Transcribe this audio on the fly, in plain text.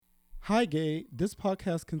Hi, gay. This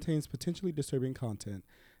podcast contains potentially disturbing content.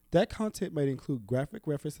 That content might include graphic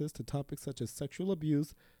references to topics such as sexual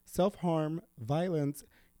abuse, self-harm, violence,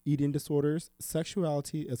 eating disorders,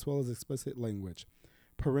 sexuality, as well as explicit language.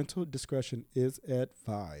 Parental discretion is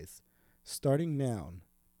advised. Starting now,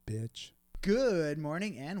 bitch. Good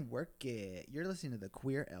morning and work it. You're listening to the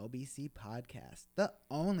Queer LBC podcast, the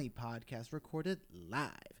only podcast recorded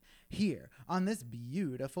live here on this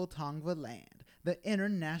beautiful Tongva land, the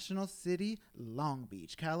international city, Long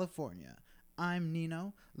Beach, California. I'm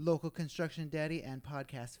Nino, local construction daddy and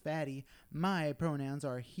podcast fatty. My pronouns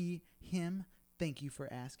are he, him. Thank you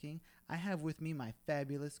for asking. I have with me my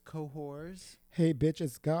fabulous cohorts. Hey, bitch,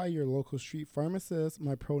 it's Guy, your local street pharmacist.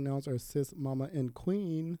 My pronouns are sis, mama, and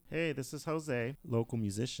queen. Hey, this is Jose, local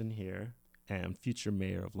musician here and future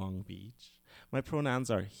mayor of Long Beach. My pronouns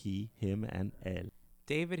are he, him, and él.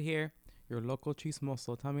 David here, your local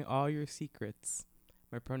chismoso. Tell me all your secrets.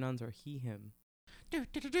 My pronouns are he, him.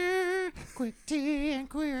 Quick tea and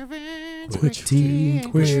queer events. Quick tea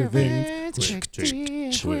and queer events. Quick tea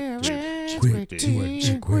and queer events. Quick tea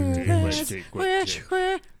and queer events.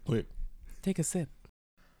 Take a sip.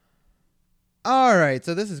 All right,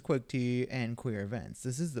 so this is Quick Tea and Queer Events.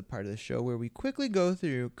 This is the part of the show where we quickly go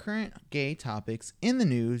through current gay topics in the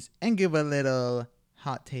news and give a little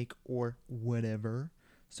hot take or whatever.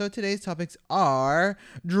 So today's topics are,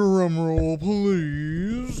 drumroll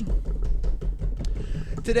please.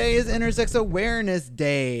 Today is Intersex Awareness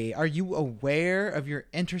Day. Are you aware of your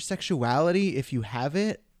intersexuality if you have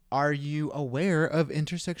it? Are you aware of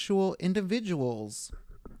intersexual individuals?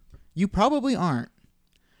 You probably aren't.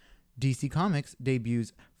 DC Comics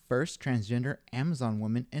debuts first transgender Amazon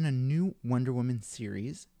woman in a new Wonder Woman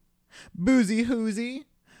series. Boozy Hoozy,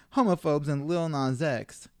 homophobes and Lil Nas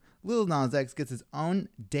X. Lil Nas X gets his own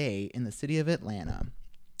day in the city of Atlanta.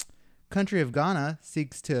 Country of Ghana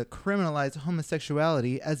seeks to criminalize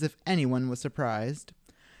homosexuality as if anyone was surprised.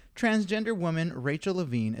 Transgender woman Rachel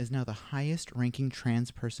Levine is now the highest ranking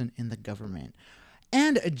trans person in the government.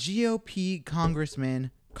 And a GOP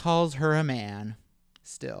congressman calls her a man.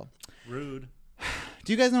 Still. Rude.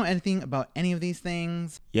 Do you guys know anything about any of these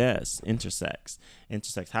things? Yes, intersex.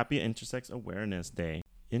 Intersex. Happy Intersex Awareness Day.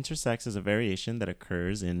 Intersex is a variation that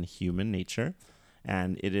occurs in human nature,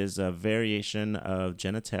 and it is a variation of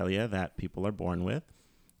genitalia that people are born with.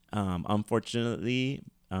 Unfortunately,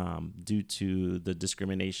 due to the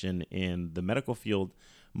discrimination in the medical field,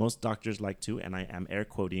 most doctors like to, and I am air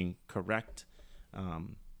quoting, correct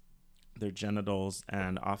their genitals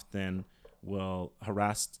and often will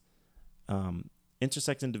harass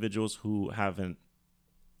intersex individuals who haven't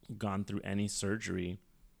gone through any surgery.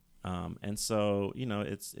 And so, you know,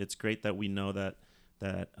 it's great that we know that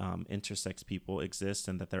intersex people exist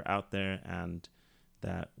and that they're out there and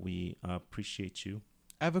that we appreciate you.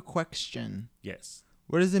 I have a question. Yes.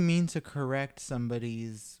 What does it mean to correct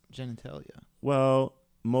somebody's genitalia? Well,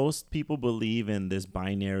 most people believe in this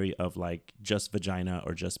binary of like just vagina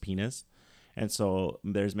or just penis. And so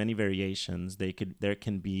there's many variations. There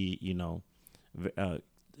can be, you know,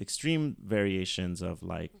 extreme variations of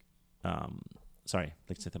like,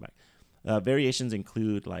 let's take that back. Variations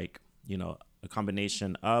include like, you know, a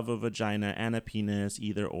combination of a vagina and a penis,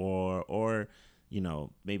 either or, you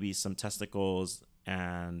know, maybe some testicles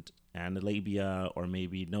and a labia, or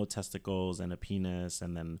maybe no testicles and a penis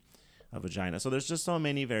and then a vagina. So there's just so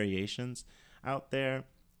many variations out there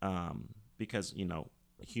because, you know,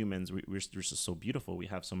 humans, we're just so beautiful. We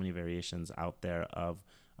have so many variations out there of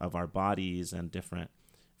our bodies and different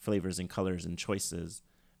flavors and colors and choices.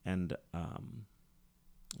 And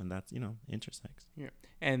that's, you know, intersex. Yeah.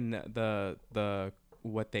 And the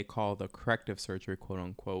what they call the corrective surgery, quote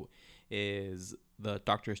unquote, is the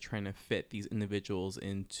doctors trying to fit these individuals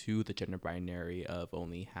into the gender binary of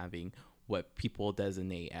only having what people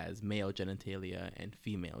designate as male genitalia and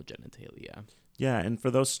female genitalia. Yeah, and for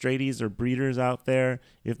those straighties or breeders out there,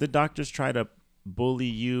 if the doctors try to bully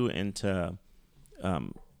you into,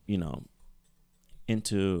 you know,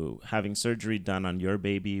 into having surgery done on your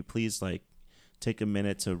baby, please like take a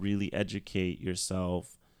minute to really educate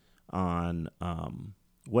yourself on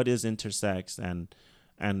what is intersex,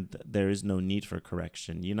 and there is no need for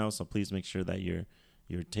correction, you know. So please make sure that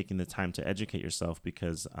you're taking the time to educate yourself,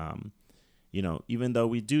 because you know, even though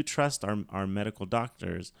we do trust our medical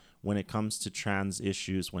doctors, when it comes to trans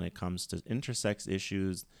issues, when it comes to intersex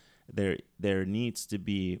issues, there needs to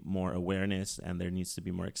be more awareness and there needs to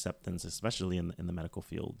be more acceptance, especially in the medical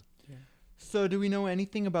field. Yeah. So do we know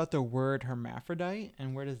anything about the word hermaphrodite,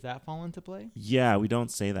 and where does that fall into play? Yeah, we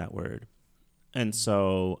don't say that word. And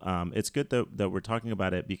so it's good that we're talking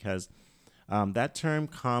about it, because that term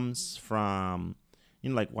comes from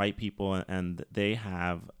like white people, and they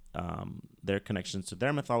have their connections to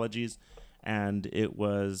their mythologies, and it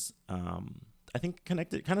was I think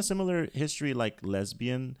connected, kind of similar history, like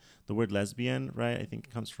lesbian. The word lesbian, right? I think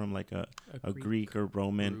it comes from like a Greek or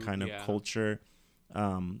Roman root, kind of yeah. culture.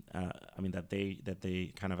 I mean that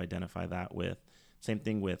they kind of identify that with. Same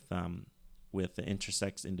thing with the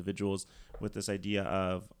intersex individuals, with this idea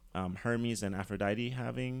of Hermes and Aphrodite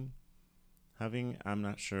having. I'm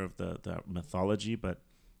not sure of the mythology, but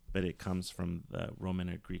it comes from the Roman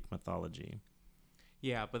or Greek mythology.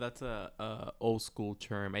 Yeah, but that's a old school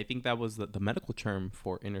term. I think that was the medical term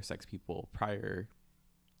for intersex people prior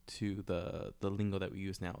to the lingo that we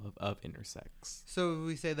use now of intersex. So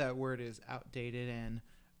we say that word is outdated and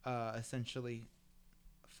essentially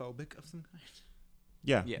phobic of some kind.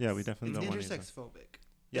 Yeah, Yes. yeah, we definitely It's don't want to use that. intersex phobic.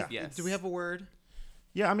 Yeah. Yes. Do we have a word?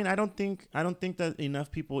 Yeah, I mean, I don't think that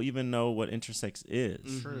enough people even know what intersex is.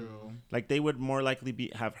 Mhm. True. Like they would more likely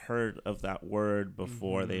have heard of that word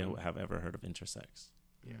before they Mhm. have ever heard of intersex.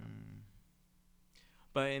 Yeah.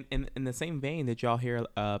 But in the same vein, did y'all hear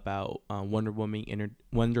about Wonder Woman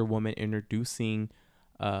introducing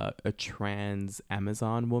a trans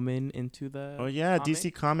Amazon woman into the Oh yeah, comic?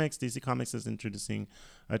 DC Comics is introducing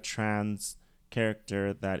a trans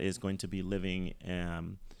character that is going to be living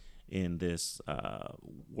in this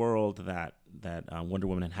world that Wonder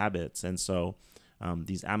Woman inhabits, and so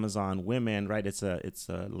these Amazon women, right? It's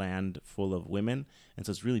a land full of women, and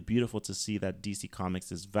so it's really beautiful to see that DC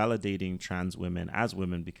Comics is validating trans women as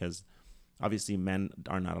women, because obviously men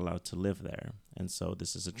are not allowed to live there, and so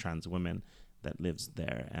this is a trans woman that lives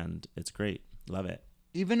there, and it's great. Love it.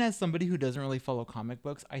 Even as somebody who doesn't really follow comic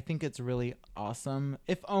books, I think it's really awesome,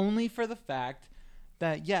 if only for the fact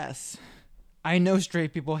that, yes, I know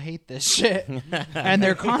straight people hate this shit, and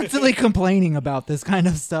they're constantly complaining about this kind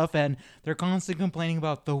of stuff, and they're constantly complaining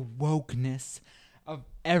about the wokeness of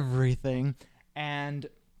everything, and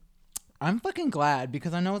I'm fucking glad,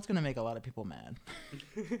 because I know it's gonna make a lot of people mad.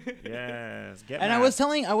 Yes. Get And mad. I was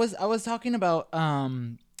talking about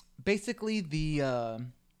basically the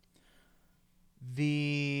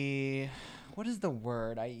what is the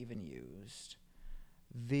word I even used?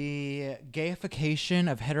 The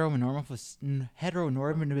gayification of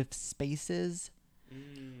heteronormative spaces,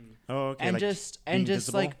 Oh, okay. and like just being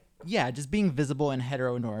visible? just being visible in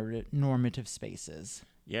heteronormative spaces.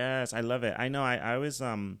 Yes, I love it. I know. I was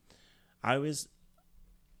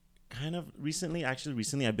kind of recently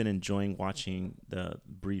I've been enjoying watching the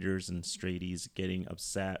breeders and straighties getting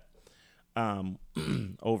upset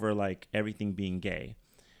over like everything being gay,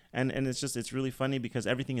 and it's really funny because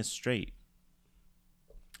everything is straight.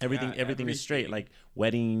 Everything is straight, like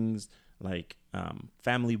weddings, like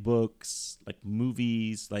family books, like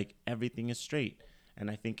movies, like everything is straight. And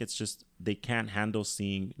I think it's just they can't handle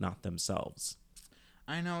seeing not themselves.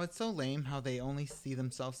 I know, it's so lame how they only see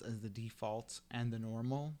themselves as the default and the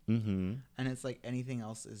normal, Mm-hmm. and it's like anything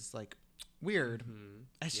else is like weird.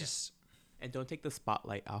 It's Yeah. just And don't take the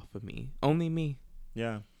spotlight off of me. Only me.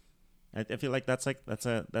 Yeah. I feel like that's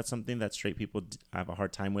something that straight people have a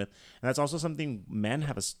hard time with, and that's also something men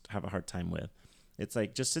have a hard time with. It's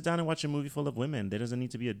like, just sit down and watch a movie full of women. There doesn't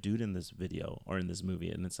need to be a dude in this video or in this movie,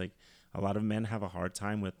 and it's like a lot of men have a hard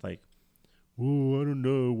time with like, oh, I don't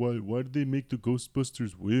know, why did they make the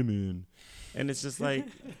Ghostbusters women? And it's just like,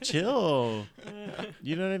 chill.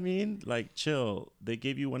 You know what I mean? Like, chill. They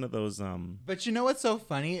gave you one of those But you know what's so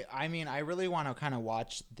funny? I mean, I really want to kind of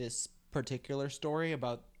watch this particular story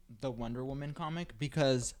about the Wonder Woman comic,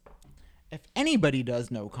 because if anybody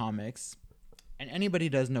does know comics and anybody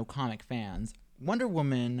does know comic fans, Wonder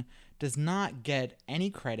Woman does not get any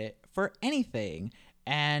credit for anything,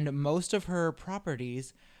 and most of her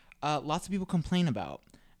properties lots of people complain about,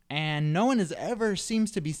 and no one ever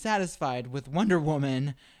seems to be satisfied with Wonder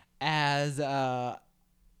Woman as a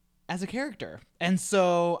character. And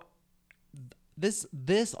so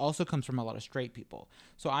this also comes from a lot of straight people.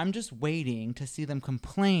 So I'm just waiting to see them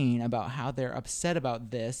complain about how they're upset about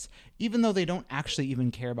this, even though they don't actually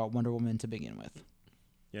even care about Wonder Woman to begin with.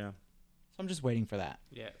 yeah. So I'm just waiting for that.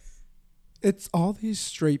 Yes. It's all these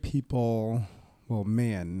straight people, well,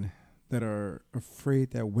 men, that are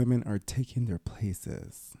afraid that women are taking their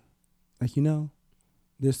places. Like,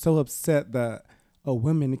 they're so upset that a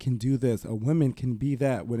woman can do this, a woman can be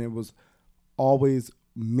that, when it was always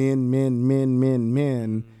men.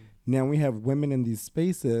 Now we have women in these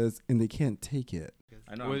spaces and they can't take it.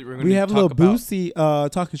 I know. We're gonna We have talk Lil about-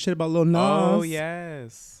 Boosie talking shit about Lil Nas. Oh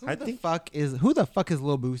yes. I Who think the fuck is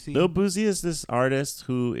Lil Boosie? Lil Boosie is this artist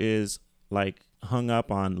who is like hung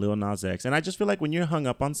up on Lil Nas X, and I just feel like when you're hung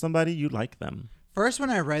up on somebody, you like them. First, when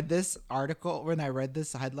I read this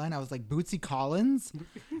headline, I was like, Bootsy Collins?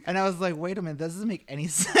 And I was like, wait a minute, that doesn't make any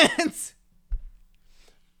sense.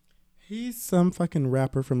 He's some fucking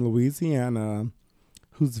rapper from Louisiana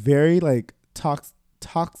who's very like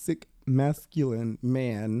toxic masculine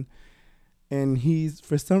man, and he's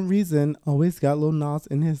for some reason always got Lil Nas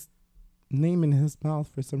in his name in his mouth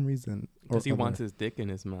for some reason. Because he wants his dick in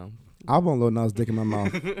his mouth. I want Lil Nas dick in my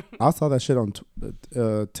mouth. I saw that shit on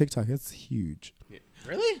TikTok. It's huge.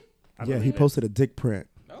 Really? Yeah, he posted a dick print.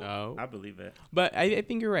 Oh. I believe it. But I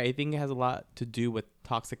think you're right. I think it has a lot to do with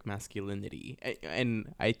toxic masculinity.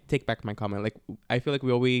 And I take back my comment. Like, I feel like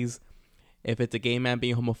we always, if it's a gay man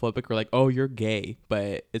being homophobic, we're like, oh, you're gay.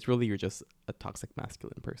 But it's really, you're just a toxic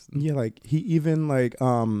masculine person. Yeah, like he even like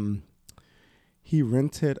he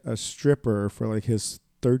rented a stripper for like his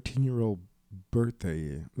 13-year-old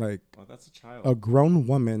birthday. Like Oh, that's a child. a grown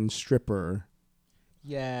woman stripper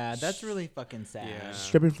Yeah, that's really fucking sad. Yeah.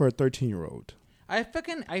 stripping for a 13-year-old. I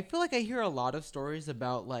feel like I hear a lot of stories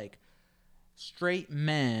about like straight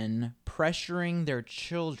men pressuring their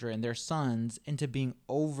children, their sons, into being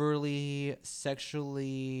overly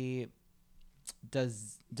sexually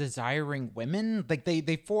desiring women. Like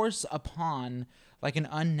they force upon like an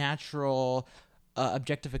unnatural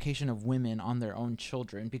objectification of women on their own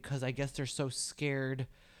children because I guess they're so scared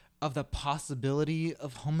of the possibility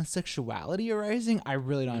of homosexuality arising. I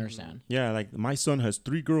really don't understand. Yeah, like my son has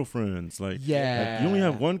 3 girlfriends. Like, Yeah. like, you only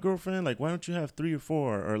have 1 girlfriend. Like, why don't you have 3 or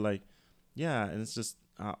 4? Or like, yeah, and it's just,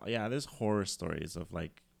 there's horror stories of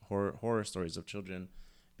like horror stories of children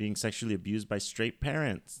being sexually abused by straight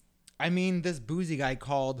parents. I mean, this boozy guy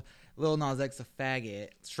called Lil Nas X a faggot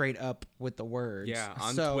straight up with the words. Yeah,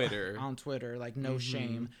 on Twitter. On Twitter, like no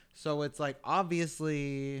shame. So it's like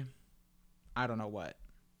obviously, I don't know what.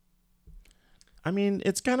 I mean,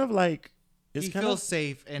 it's kind of like He feels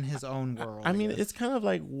safe in his own world. I mean, guess. it's kind of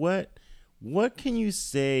like what can you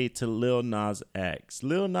say to Lil Nas X?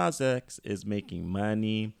 Lil Nas X is making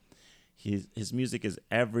money. His music is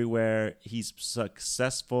everywhere. He's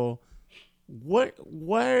successful. What?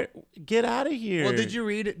 Get out of here. Well, did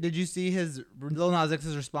you see his Lil Nas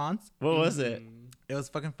X's response? What was it? It was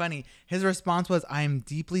fucking funny. His response was, I am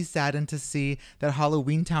deeply saddened to see that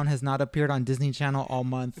Halloween Town has not appeared on Disney Channel all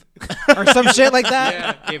month. Or some shit like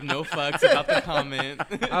that. Yeah, gave no fucks about the comment.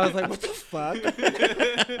 I was like, what the fuck?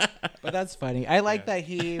 But that's funny. I like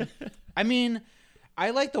that I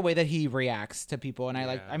like the way that he reacts to people. And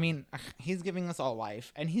I mean, he's giving us all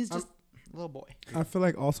life. And he's just a little boy. I feel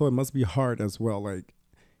like also it must be hard as well. Like,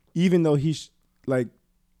 even though he's like,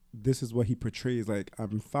 this is what he portrays, like,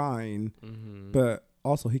 I'm fine, but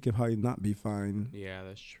also he could probably not be fine. Yeah,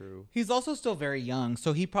 that's true. He's also still very young,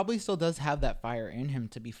 so he probably still does have that fire in him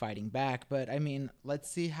to be fighting back. But I mean,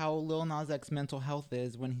 let's see how Lil Nas X mental health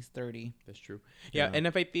is when he's 30. That's true. Yeah, and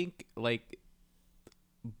if I think like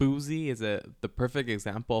Boozy is the perfect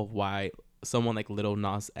example of why someone like Lil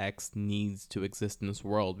Nas X needs to exist in this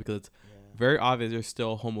world, because it's very obvious there's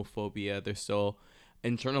still homophobia, there's still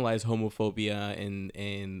internalized homophobia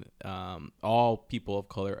in all people of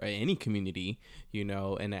color, or any community, you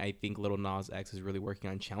know, and I think Lil Nas X is really working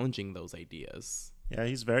on challenging those ideas. Yeah,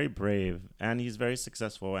 he's very brave and he's very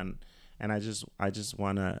successful, and I just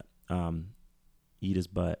want to eat his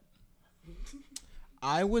butt.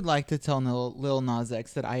 I would like to tell Lil Nas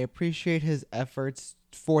X that I appreciate his efforts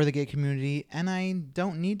for the gay community, and I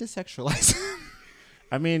don't need to sexualize him.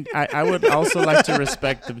 I mean, I would also like to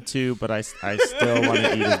respect him too, but I still want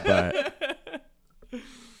to eat his butt.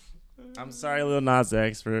 I'm sorry, Lil Nas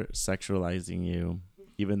X, for sexualizing you,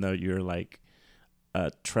 even though you're like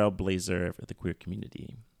a trailblazer for the queer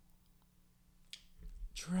community.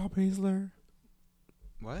 Trailblazer?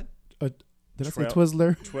 What? Did I say Trail-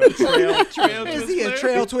 Twizzler? Trail Is he a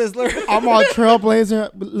trail twizzler? I'm on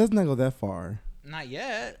Trailblazer, but let's not go that far. Not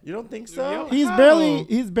yet. You don't think so? He's a baby.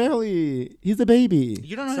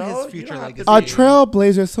 You don't know So, his you future don't have legacy. to A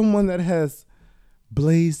trailblazer is someone that has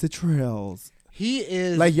blazed the trails. He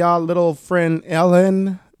is. Like y'all little friend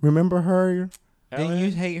Ellen, remember her? Didn't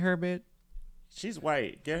you hate her, bitch? She's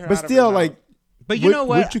white. Get her But out still, of her like, mouth. But you know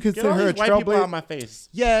what? Would you Get consider all her a these white people out of trailblazer? my face.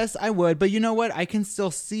 Yes, I would. But you know what? I can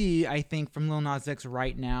still see, I think, from Lil Nas X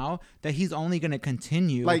right now that he's only going to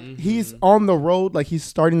continue. Like, he's on the road, like, he's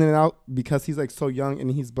starting it out because he's, like, so young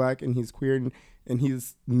and he's black and he's queer and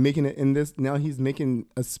he's making it in this. Now he's making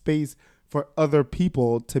a space for other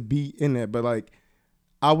people to be in it. But, like,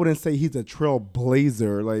 I wouldn't say he's a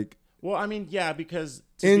trailblazer. Like, Well, I mean, yeah, because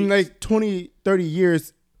in, like, 20, 30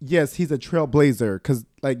 years, yes, he's a trailblazer. Because,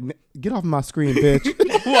 like, get off my screen, bitch.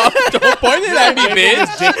 Well, don't point it at me, Waving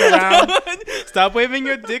his dick around. bitch. Stop waving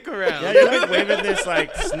your dick around. Yeah, you're like waving this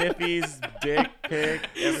like Sniffy's dick pic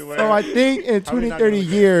everywhere. So I think in Probably 20, not 30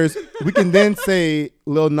 gonna- years, we can then say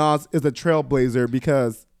Lil Nas is a trailblazer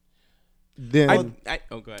because then...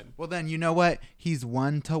 Oh, go ahead. Well, then you know what? He's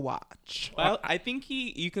one to watch. Well, I think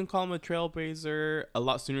you can call him a trailblazer a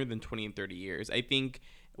lot sooner than 20 and 30 years. I think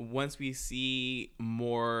once we see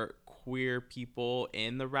more queer people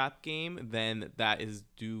in the rap game, then that is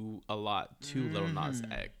due a lot to Lil Nas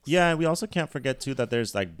X. Yeah, we also can't forget too that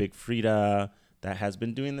there's like Big Frida that has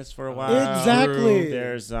been doing this for a while. Exactly.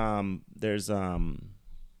 There's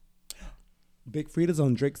Big Frida's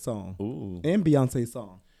on Drake's song ooh. and Beyonce's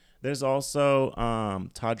song. There's also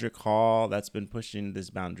Todrick Hall that's been pushing these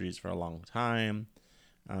boundaries for a long time.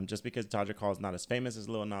 Just because Todrick Hall is not as famous as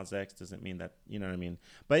Lil Nas X doesn't mean that, you know what I mean.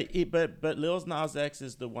 But Lil Nas X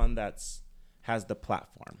is the one has the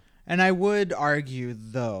platform. And I would argue,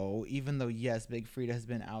 though, even though, yes, Big Frida has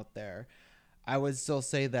been out there, I would still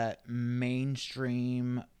say that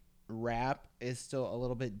mainstream rap is still a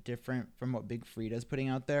little bit different from what Big Frida is putting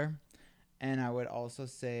out there. And I would also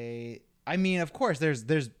say, I mean, of course, there's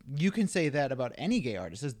you can say that about any gay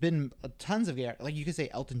artist. There's been tons of gay artists. Like, you could say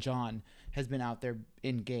Elton John has been out there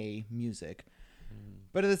in gay music.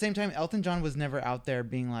 But at the same time, Elton John was never out there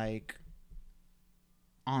being like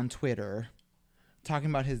on Twitter talking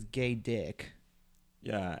about his gay dick.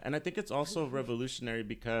 Yeah, and I think it's also revolutionary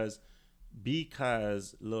because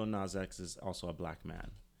Lil Nas X is also a black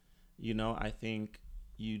man. You know, I think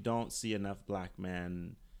you don't see enough black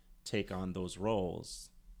men take on those roles.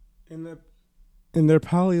 And they're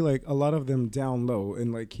probably like a lot of them down low,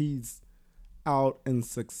 and like he's out and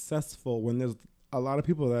successful when there's a lot of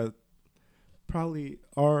people that probably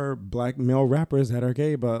are black male rappers that are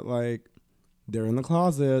gay, but like they're in the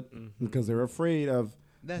closet because they're afraid of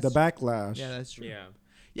the backlash. Yeah, that's true. Yeah.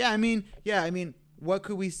 Yeah, I mean, what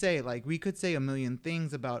could we say? Like, we could say a million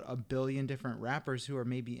things about a billion different rappers who are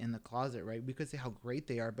maybe in the closet, right? We could say how great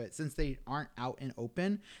they are, but since they aren't out and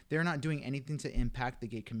open, they're not doing anything to impact the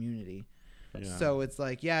gay community. Yeah. So it's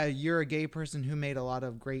like, yeah, you're a gay person who made a lot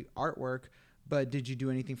of great artwork, but did you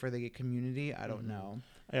do anything for the gay community? I don't know.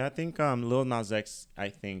 I think Lil Nas X, I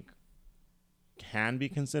think, can be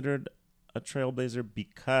considered a trailblazer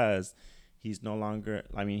because he's no longer,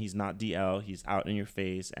 I mean, he's not DL. He's out in your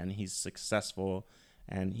face and he's successful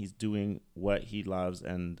and he's doing what he loves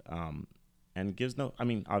and gives no, I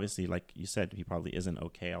mean, obviously, like you said, he probably isn't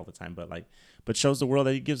okay all the time, but shows the world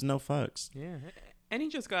that he gives no fucks. Yeah. And he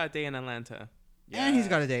just got a day in Atlanta. And he's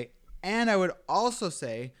got a date. And I would also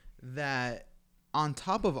say that on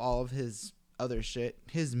top of all of his other shit,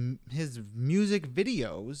 his music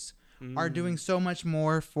videos are doing so much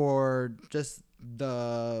more for just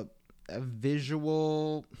the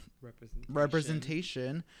visual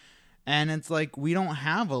representation. And it's like, we don't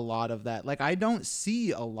have a lot of that. Like, I don't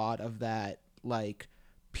see a lot of that, like,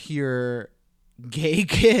 pure gay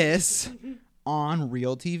kiss on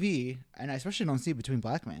real TV. And I especially don't see it between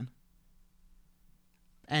black men.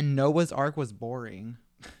 And Noah's Ark was boring.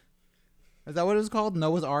 Is that what it was called?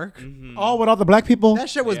 Noah's Ark? Oh, with all the black people? That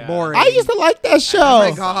shit was Yeah. boring. I used to like that show. Oh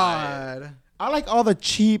my god. I like all the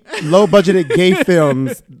cheap, low-budgeted gay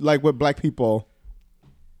films, like with black people.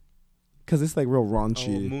 Because it's like real Oh,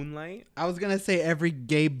 raunchy. Moonlight. I was gonna say every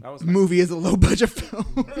gay was movie is a low budget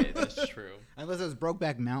film. Yeah, that's true. Unless it was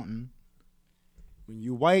Brokeback Mountain. When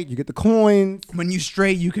you white, you get the coins. When you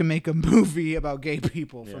straight, you can make a movie about gay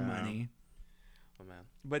people for Yeah. money. Oh man.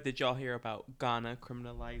 But did y'all hear about Ghana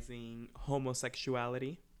criminalizing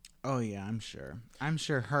homosexuality? Oh yeah, I'm sure. I'm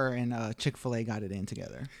sure her and Chick-fil-A got it in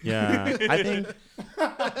together. Yeah,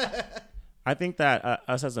 I think that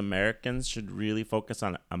us as Americans should really focus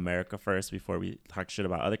on America first before we talk shit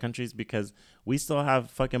about other countries because we still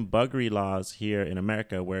have fucking buggery laws here in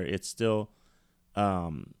America where it's still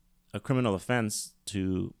a criminal offense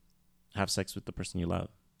to have sex with the person you love.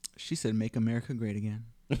 She said, "Make America great again."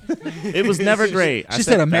 It was never great. She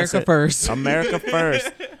said, "America that's it. first." America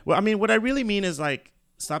first. Well, I mean, what I really mean is like,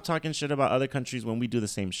 stop talking shit about other countries when we do the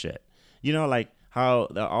same shit. You know, like how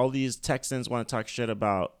all these Texans want to talk shit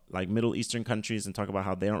about like Middle Eastern countries and talk about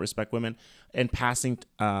how they don't respect women and passing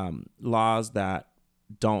laws that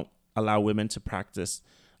don't allow women to practice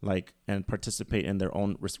like and participate in their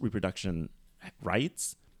own reproduction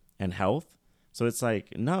rights and health. So it's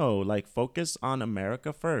like, no, like focus on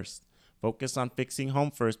America first. Focus on fixing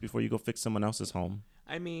home first before you go fix someone else's home,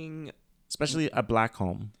 I mean, especially a black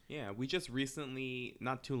home. yeah, we just recently,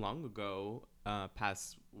 not too long ago,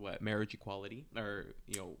 passed marriage equality, or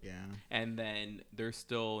Yeah. and then there's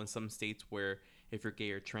still in some states where if you're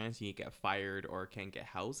gay or trans, you get fired or can't get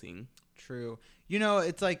housing. True. You know,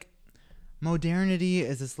 it's like modernity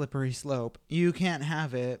is a slippery slope. You can't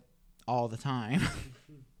have it all the time.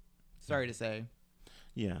 Sorry to say.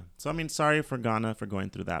 Yeah. So I mean, sorry for Ghana for going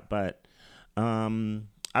through that, but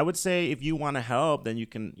I would say if you want to help, then you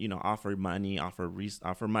can, offer money,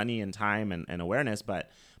 offer money and time and awareness, but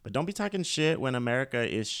don't be talking shit when America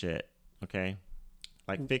is shit. Okay,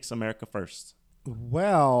 like fix America first.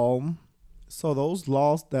 Well, so those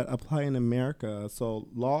laws that apply in America, so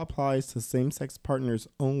law applies to same-sex partners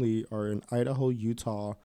only, are in Idaho,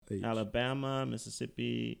 Utah, Alabama,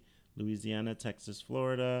 Mississippi, Louisiana, Texas,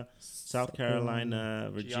 Florida, South Carolina,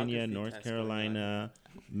 Virginia, Geography North test Carolina,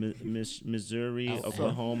 Missouri,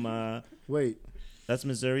 Oklahoma. Wait, That's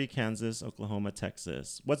Missouri, Kansas, Oklahoma,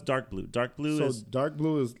 Texas. What's dark blue? Dark blue is dark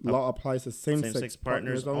blue is law applies to same-sex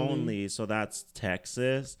partners only. So that's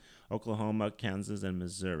Texas, Oklahoma, Kansas, and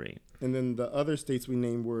Missouri. And then the other states we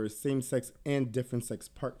named were same-sex and different-sex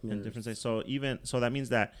partners. And different sex. So that means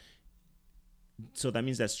that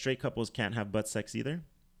straight couples can't have butt sex either.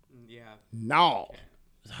 Yeah. No.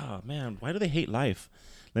 Oh man, why do they hate life?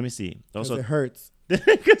 Let me see. Because Also, it hurts.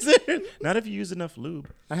 not if you use enough lube.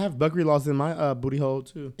 I have buggery laws in my booty hole,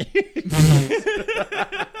 too.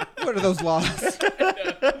 What are those laws?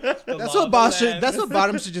 That's what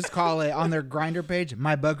bottoms should just call it on their Grindr page.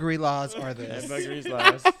 My buggery laws are And this. buggery's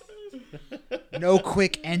last. No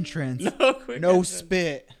quick entrance. No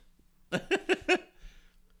spit.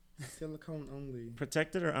 Silicone only.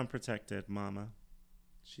 Protected or unprotected, mama?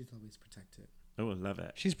 She's always protected. Oh, love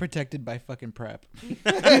it. She's protected by fucking PrEP.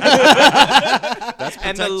 That's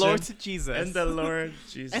And the protection. Lord Jesus. And the Lord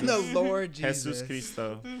Jesus. And the Lord Jesus. Jesus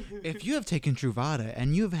Cristo. If you have taken Truvada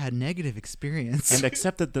and you have had negative experience, And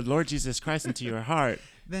accepted the Lord Jesus Christ into your heart.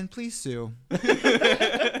 then please sue. Look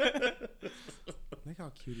how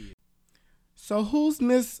cute he is. So who's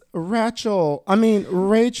Miss Rachel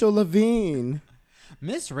Levine?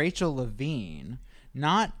 Miss Rachel Levine,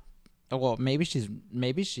 maybe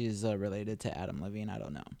she's related to Adam Levine. I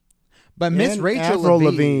don't know, but Miss And Rachel Avril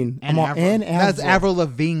Levine Lavigne. That's Avril. Avril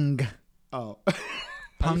Lavigne, Oh. How do you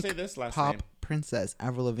punk say this last pop name? princess.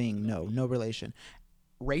 Avril Lavigne, no relation.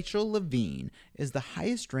 Rachel Levine is the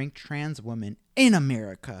highest ranked trans woman in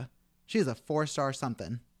America. She is a 4-star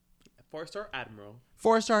something. 4-star admiral.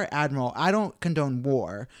 4-star admiral. I don't condone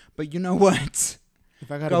war, but you know what?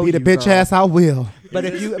 If I gotta Go beat a you, bitch girl. ass, I will. But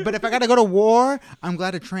if I gotta go to war, I'm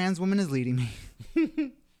glad a trans woman is leading me.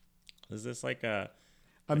 Is this like a...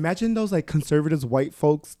 Imagine those like conservatives, white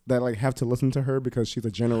folks that like have to listen to her because she's a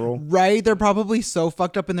general. Right? They're probably so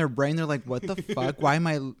fucked up in their brain. They're like, what the fuck? Why am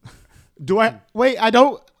I... Do I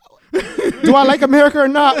like America or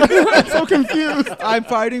not? I'm so confused. I'm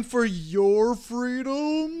fighting for your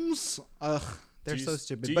freedoms. Ugh, they're so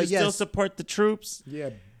stupid. Do you But still yes, support the troops?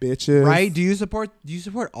 Yeah, bitches. right? Do you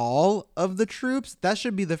support all of the troops? That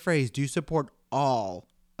should be the phrase. Do you support all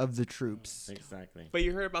of the troops? Exactly. But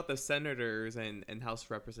you heard about the senators and House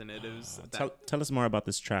representatives. Tell us more about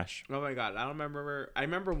this trash. Oh my God, I don't remember. I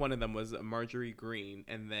remember one of them was Marjorie Greene,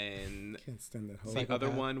 and then Can't stand that hoe. the other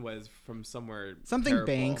one was from somewhere Something terrible.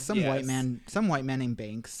 Banks. Some Yes. white man named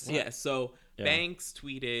Banks. Yeah, so Yeah. Banks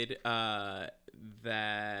tweeted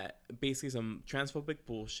that basically some transphobic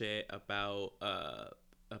bullshit about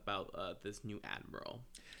this new admiral.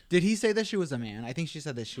 Did he say that she was a man? I think she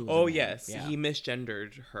said that she was a Oh man. yes, Yeah. he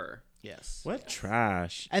misgendered her. Yes. What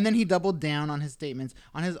trash? And then he doubled down on his statements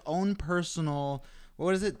on his own personal.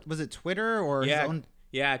 What is it? Was it Twitter or his own?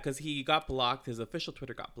 Yeah, because he got blocked. His official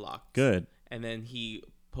Twitter got blocked. Good. And then he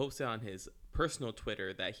posted on his personal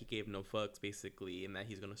Twitter that he gave no fucks, basically, and that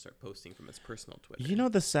he's going to start posting from his personal Twitter. You know,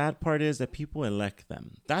 the sad part is that people elect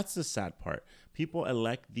them. That's the sad part. People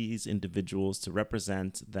elect these individuals to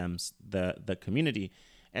represent them, the community.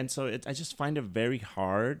 And so I just find it very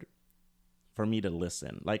hard for me to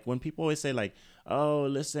listen. Like when people always say like, oh,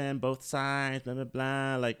 listen, both sides, blah, blah,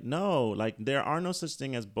 blah. Like, no, like there are no such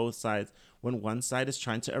thing as both sides when one side is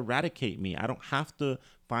trying to eradicate me. I don't have to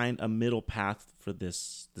find a middle path for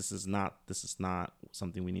this. This is not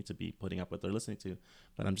something we need to be putting up with or listening to.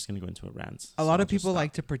 But I'm just going to go into a rant. A lot of people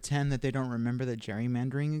like to pretend that they don't remember that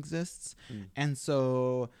gerrymandering exists. And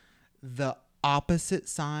so the opposite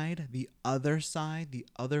side, the other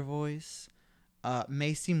voice,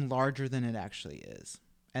 may seem larger than it actually is.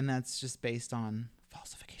 And that's just based on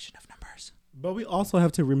falsification of numbers. But we also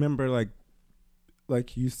have to remember,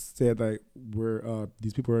 like you said, like where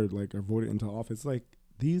these people are voted into office. Like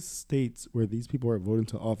these states where these people are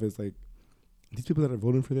voted into office, like these people that are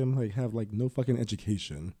voting for them, like have like no fucking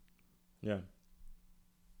education. Yeah.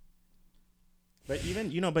 But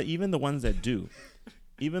even the ones that do,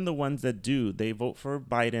 even the ones that do, they vote for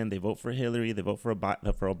Biden, they vote for Hillary, they vote for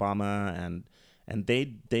Obama, and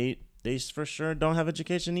they for sure don't have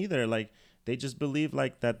education either. Like they just believe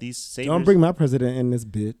like that these saviors. Don't bring my president in this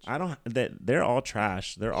bitch. I don't. That they're all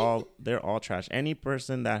trash. They're all trash. Any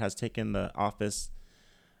person that has taken the office,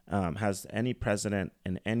 has any president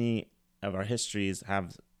in any of our histories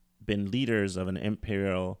have been leaders of an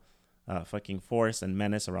imperial fucking force and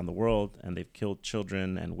menace around the world, and they've killed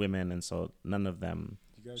children and women, and so none of them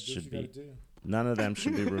should be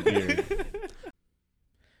revered.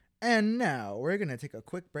 And now we're going to take a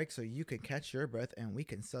quick break so you can catch your breath and we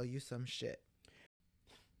can sell you some shit.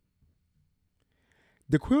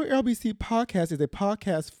 The Queer LBC podcast is a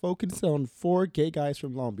podcast focused on 4 gay guys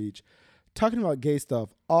from Long Beach talking about gay stuff,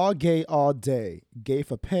 all gay all day. Gay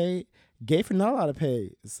for pay, gay for not a lot of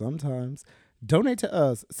pay sometimes. Donate to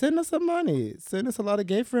us. Send us some money. Send us a lot of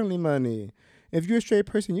gay-friendly money. If you're a straight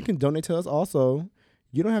person, you can donate to us also.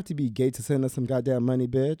 You don't have to be gay to send us some goddamn money,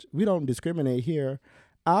 bitch. We don't discriminate here.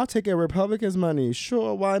 I'll take a Republican's money.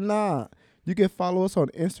 Sure, why not? You can follow us on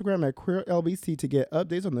Instagram at QueerLBC to get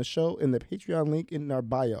updates on the show in the Patreon link in our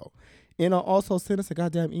bio. And I'll also send us a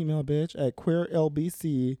goddamn email, bitch, at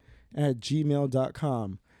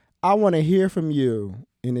queerlbc@gmail.com. I want to hear from you.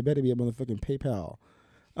 And it better be a motherfucking PayPal.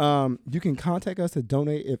 You can contact us to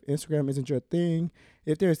donate if Instagram isn't your thing.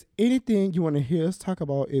 If there's anything you want to hear us talk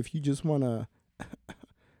about, if you just want to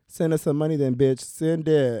send us some money, then bitch, send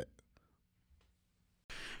it.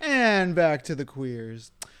 And back to the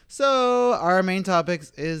queers. So our main topic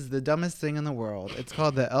is the dumbest thing in the world. It's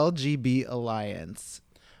called the LGB Alliance.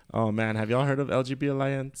 Oh man, have y'all heard of LGB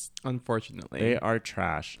Alliance? Unfortunately, They are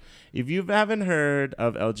trash. If you haven't heard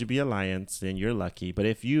of LGB Alliance, then you're lucky. But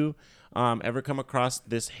if you ever come across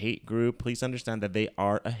this hate group, please understand that they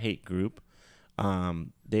are a hate group.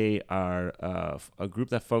 They are a group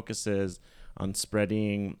that focuses on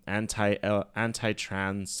spreading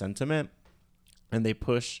anti-trans sentiment, and they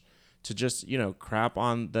push to just, crap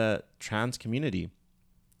on the trans community.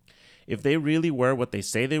 If they really were what they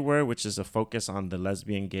say they were, which is a focus on the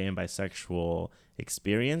lesbian, gay, and bisexual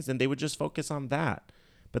experience, then they would just focus on that.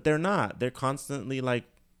 But they're not. They're constantly like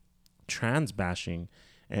trans bashing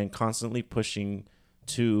and constantly pushing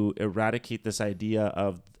to eradicate this idea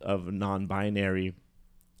of non-binary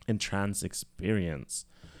and trans experience.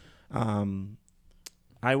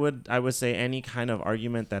 I would say any kind of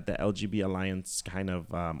argument that the LGB Alliance kind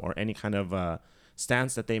of or any kind of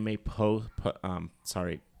stance that they may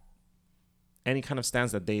any kind of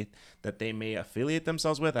stance that they may affiliate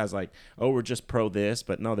themselves with as like, oh, we're just pro this,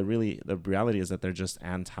 but no, the reality is that they're just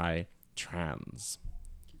anti-trans.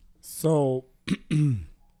 So,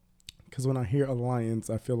 because when I hear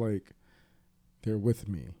alliance, I feel like they're with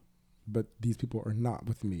me, but these people are not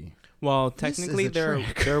with me. well, technically they're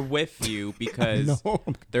with you because No.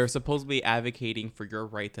 they're supposedly advocating for your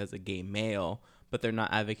rights as a gay male, but they're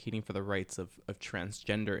not advocating for the rights of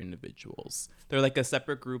transgender individuals. They're like a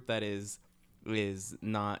separate group that is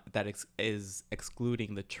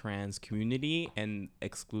excluding the trans community and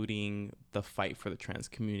excluding the fight for the trans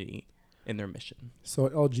community in their mission. So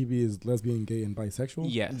LGB is lesbian, gay, and bisexual?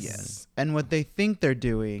 Yes. And what they think they're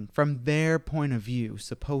doing, from their point of view,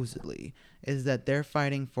 supposedly, is that they're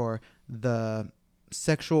fighting for the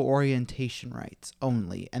sexual orientation rights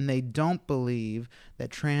only. And they don't believe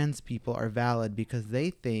that trans people are valid because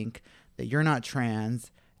they think that you're not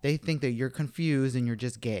trans. They think that you're confused and you're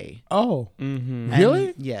just gay. Oh, Mm-hmm. really?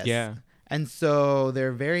 And, yes. Yeah. And so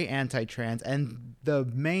they're very anti-trans. And the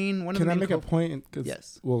main one of Can the I main make a point? Cause,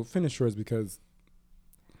 Yes. Well, finish yours because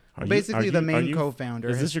Basically, the main co-founder.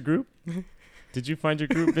 Is this your group? Did you find your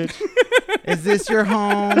group, bitch? Is this your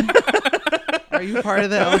home? Are you part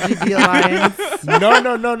of the LGBT Alliance? no.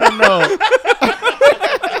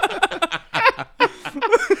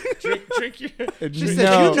 drink your. She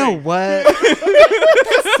said, you know what?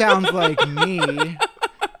 That sounds like me.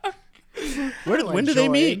 When do they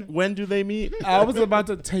meet? When do they meet? I was about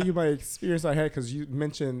to tell you my experience I had because you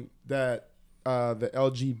mentioned that the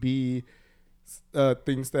LGB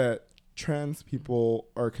thinks that trans people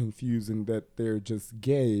are confused and that they're just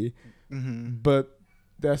gay. Mm-hmm. But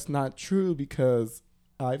that's not true because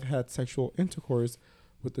I've had sexual intercourse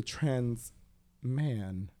with a trans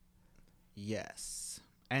man. Yes.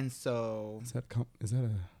 And so... Is that a...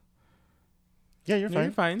 Yeah, you're fine.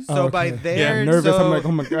 You're fine. So Oh, by okay. their... I'm nervous. So, I'm like,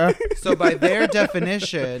 oh my God. so by their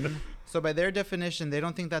definition... they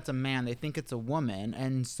don't think that's a man. They think it's a woman.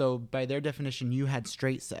 And so by their definition, you had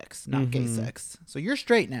straight sex, not gay sex. So you're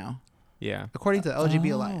straight now, Yeah. according to the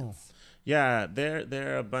LGBT Alliance. Yeah,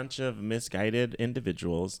 they're a bunch of misguided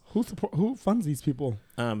individuals. Who funds these people?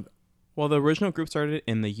 Well, the original group started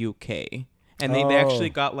in the UK, And they actually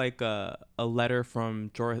got like a letter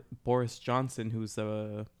from Boris Johnson, who's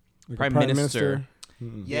the Like a prime minister.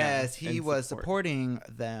 Mm. Yes, Yeah, he and was support. supporting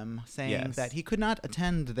them, saying Yes. that he could not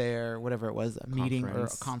attend their whatever it was, a meeting or a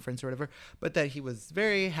Conference. conference or whatever, but that he was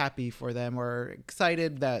very happy for them or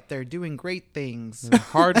excited that they're doing great things. The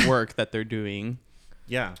hard work that they're doing.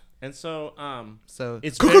 Yeah. And so So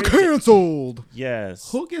it's very canceled. yes.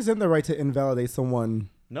 Who gives them the right to invalidate someone?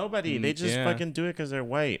 Nobody. They just Yeah. fucking do it because they're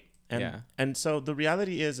white. And Yeah. and so the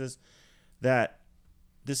reality is that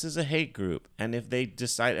this is a hate group, and if they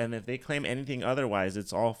decide and if they claim anything otherwise,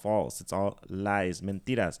 it's all false. It's all lies,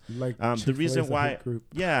 mentiras. Like The Chick-fil-A reason is a why, hate group.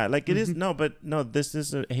 yeah, like it is no. This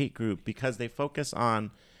is a hate group because they focus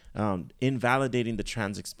on invalidating the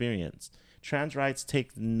trans experience. Trans rights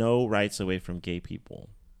take no rights away from gay people.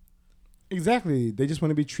 Exactly. They just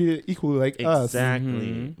want to be treated equally like us.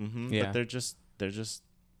 Exactly. Yeah. But they're just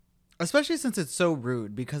Especially since it's so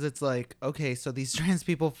rude, because it's like, okay, so these trans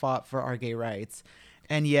people fought for our gay rights,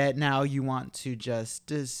 and yet now you want to just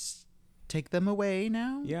take them away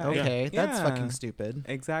now? Yeah. Okay, Yeah. that's fucking stupid.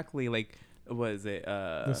 Exactly. Like, was it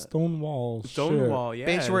The Stonewall. Stonewall? Yeah.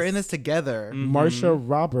 Bitch, we're in this together. Marsha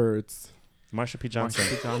Roberts. Marsha P. Johnson.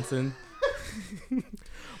 Marsha P. Johnson.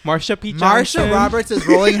 Marsha P. Johnson. Marsha Roberts is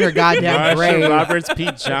rolling her goddamn Marsha grave. Roberts P.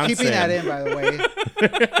 Johnson. Keeping that in, by the way.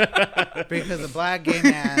 Because a black gay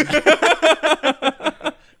man.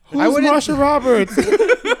 Who's wouldn't- Marsha Roberts?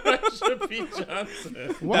 Marsha P. Johnson.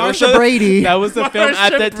 That was Marsha a- Brady. That was a film Marsha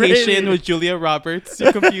adaptation Brady. with Julia Roberts.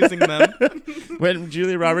 You're confusing them. When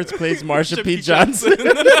Julia Roberts plays Marsha Marsha P. P. Johnson.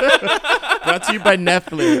 Brought to you by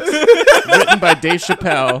Netflix. Written by Dave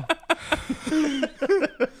Chappelle.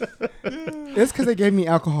 It's because they gave me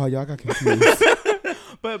alcohol. Y'all got confused.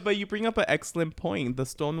 But you bring up an excellent point. The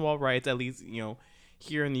Stonewall riots, at least,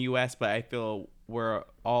 here in the U.S., but I feel where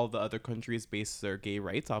all the other countries base their gay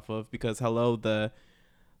rights off of, because the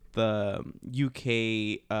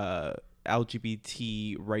UK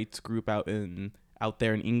LGBT rights group out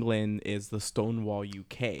there in England is the Stonewall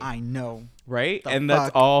UK, I know. right? The And that's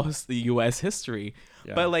fuck? all the U.S. history.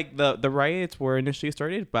 Yeah. But like the riots were initially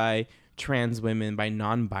started by trans women, by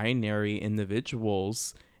non-binary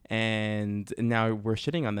individuals, and now we're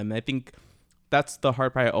shitting on them. And I think that's the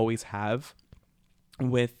hard part I always have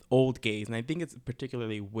with old gays, and I think it's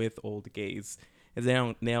particularly with old gays, is they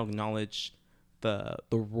don't acknowledge the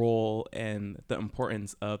role and the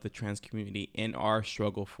importance of the trans community in our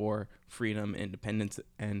struggle for freedom, independence,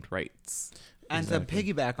 and rights. And Exactly.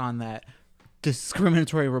 to piggyback on that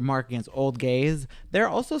discriminatory remark against old gays, they're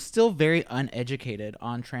also still very uneducated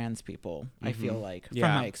on trans people, I feel like, from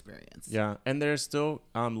Yeah. my experience. Yeah, and they're still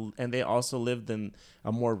and they also lived in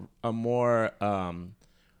a world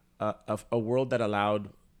that allowed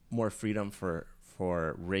more freedom for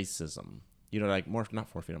racism. Like more, not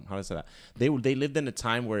for freedom. How do I say that? They lived in a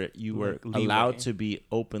time where you were Leeway. allowed to be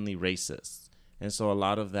openly racist, and so a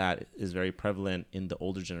lot of that is very prevalent in the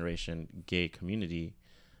older generation gay community,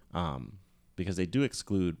 because they do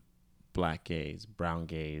exclude black gays, brown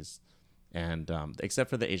gays, and except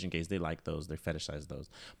for the Asian gays, they like those, they fetishize those,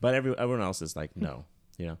 but everyone else is like no.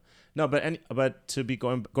 But to be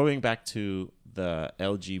going back to the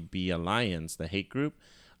LGB Alliance, the hate group,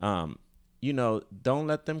 don't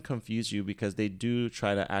let them confuse you, because they do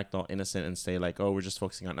try to act all innocent and say like, oh, we're just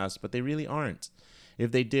focusing on us, but they really aren't.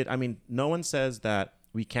 If they did, I mean, no one says that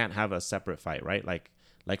we can't have a separate fight, right? Like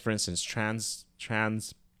for instance,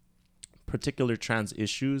 particular trans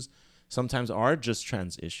issues sometimes are just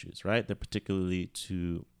trans issues, right? They're particularly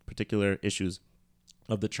to particular issues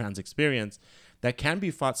of the trans experience that can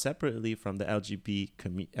be fought separately from the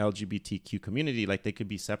LGBTQ community. Like they could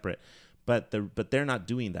be separate, but they're not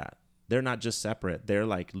doing that. They're not just separate. They're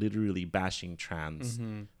like literally bashing trans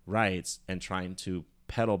rights and trying to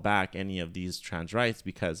pedal back any of these trans rights,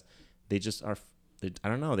 because they just are. I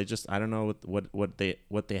don't know. I don't know what they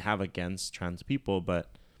have against trans people,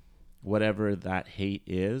 but whatever that hate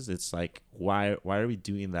is, it's like, why are we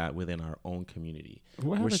doing that within our own community? What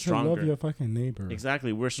We're happened to stronger. love your fucking neighbor?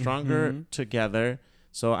 Exactly. We're stronger together.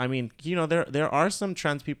 So, I mean, there are some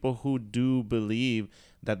trans people who do believe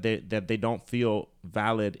that they don't feel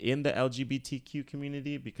valid in the LGBTQ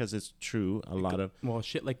community, because it's true. A lot of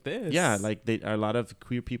shit like this. yeah, like a lot of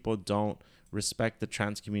queer people don't respect the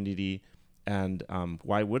trans community, and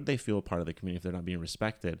why would they feel part of the community if they're not being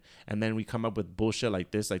respected? And then we come up with bullshit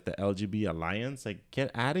like this, like the LGB Alliance. Like,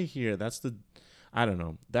 get out of here. I don't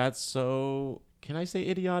know. That's so. Can I say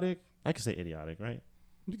idiotic? I can say idiotic, right?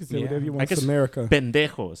 You can say Yeah. whatever you I want. guess It's America.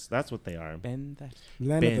 Pendejos. That's what they are. Bend that.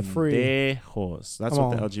 Land of the free. Pendejos. That's Come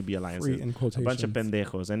what the on. LGB Alliance Free is. in A quotations. bunch of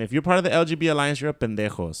pendejos. And if you're part of the LGB Alliance, you're a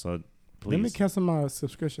pendejo. So Let me Please. cancel my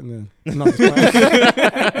subscription then. No, I'm just playing.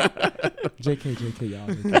 JK, y'all.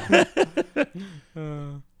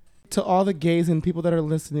 JK. To all the gays and people that are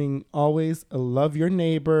listening, always love your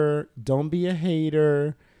neighbor. Don't be a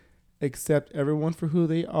hater. Accept everyone for who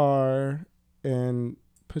they are and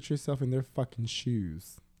put yourself in their fucking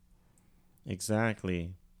shoes.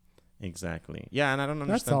 Exactly. Yeah, and I don't understand.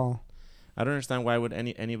 That's all. I don't understand why would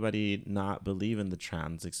anybody not believe in the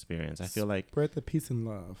trans experience. I feel like Spread the peace and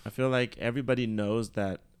love. everybody knows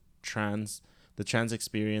that the trans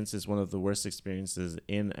experience is one of the worst experiences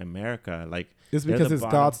in America. Like, It's they're because the it's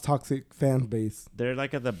bottom. God's toxic fan base. They're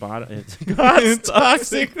like at the bottom. It's God's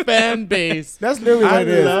toxic fan base. That's literally what I it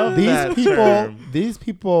is. love that term. These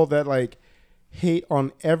people that like hate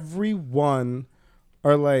on everyone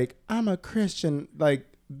are like, I'm a Christian. Like,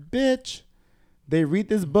 bitch, they read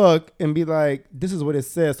this book and be like, this is what it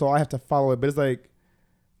says, so I have to follow it. But it's like,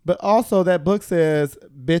 but also that book says,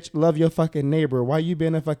 bitch, love your fucking neighbor. Why you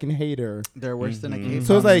being a fucking hater? They're worse than a Mhm. K-pop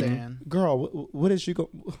So it's like, stan. girl, what is you go?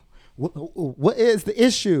 What is the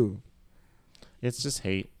issue? It's just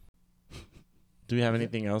hate. Do we have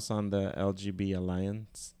anything else on the LGB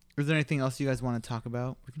alliance? Is there anything else you guys want to talk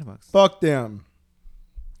about? Fuck them.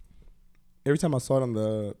 Every time I saw it on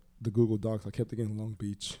the Google Docs, I kept thinking Long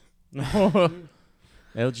Beach.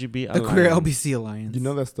 LGB The alliance. Queer LBC Alliance. You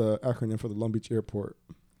know that's the acronym for the Long Beach Airport.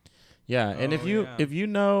 Yeah, and if Oh, you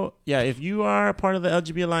yeah. if you are a part of the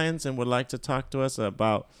LGB alliance and would like to talk to us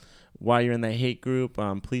about why you're in the hate group,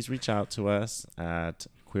 please reach out to us at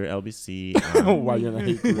Queer LBC. Why you're in a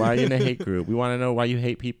hate group. Why you're in a hate group? We want to know why you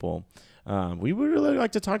hate people. We would really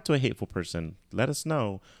like to talk to a hateful person. Let us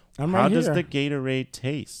know. I'm How right does here. the Gatorade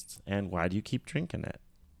taste, and why do you keep drinking it?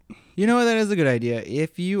 You know what? That is a good idea.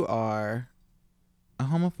 If you are a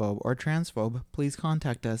homophobe or transphobe, please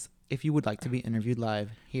contact us if you would like to be interviewed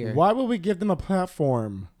live here. Why would we give them a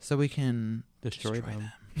platform? So we can Destroy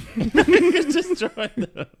them. Destroy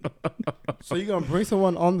them. So you're gonna bring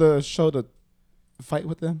someone on the show to fight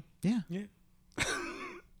with them? Yeah.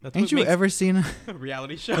 That's Ain't you ever seen a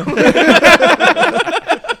reality show? That's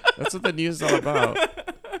what the news is all about.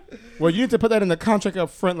 Well, you need to put that in the contract up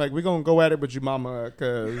front. Like, we're gonna go at it with you, mama,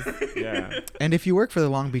 because Yeah. And if you work for the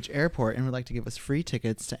Long Beach Airport and would like to give us free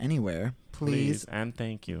tickets to anywhere, please and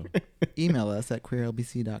thank you. email us at we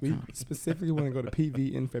queerlbc.com. specifically want to go to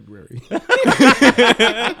PV in February.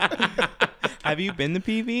 Have you been to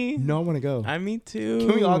PV? No, I want to go. Me too.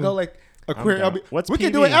 Can we all go like a I'm queer down. LB? What's we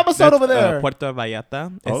can do PV? an episode over there. Puerto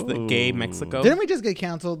Vallarta. It's the gay Oh. Mexico. Didn't we just get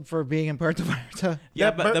canceled for being in Puerto Vallarta?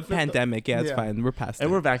 Yeah, That- but the but- pandemic. Yeah, it's yeah. fine. We're past And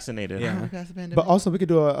it. we're vaccinated. Yeah. But also, we could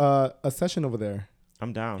do a session over there.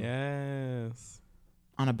 I'm down. Yes.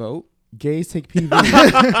 On a boat? Gays take PV.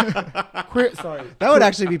 Queer, sorry. That would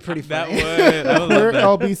actually be pretty That funny. would. I would Queer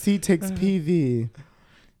love that. LBC takes PV.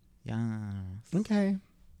 Yes. Okay.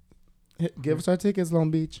 Give us our tickets,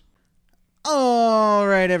 Long Beach. All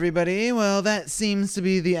right, everybody. Well, that seems to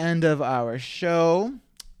be the end of our show.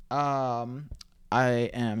 I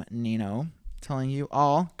am Nino, telling you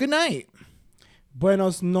all good night.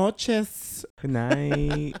 Buenos noches. Good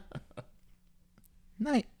night.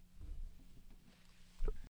 Night.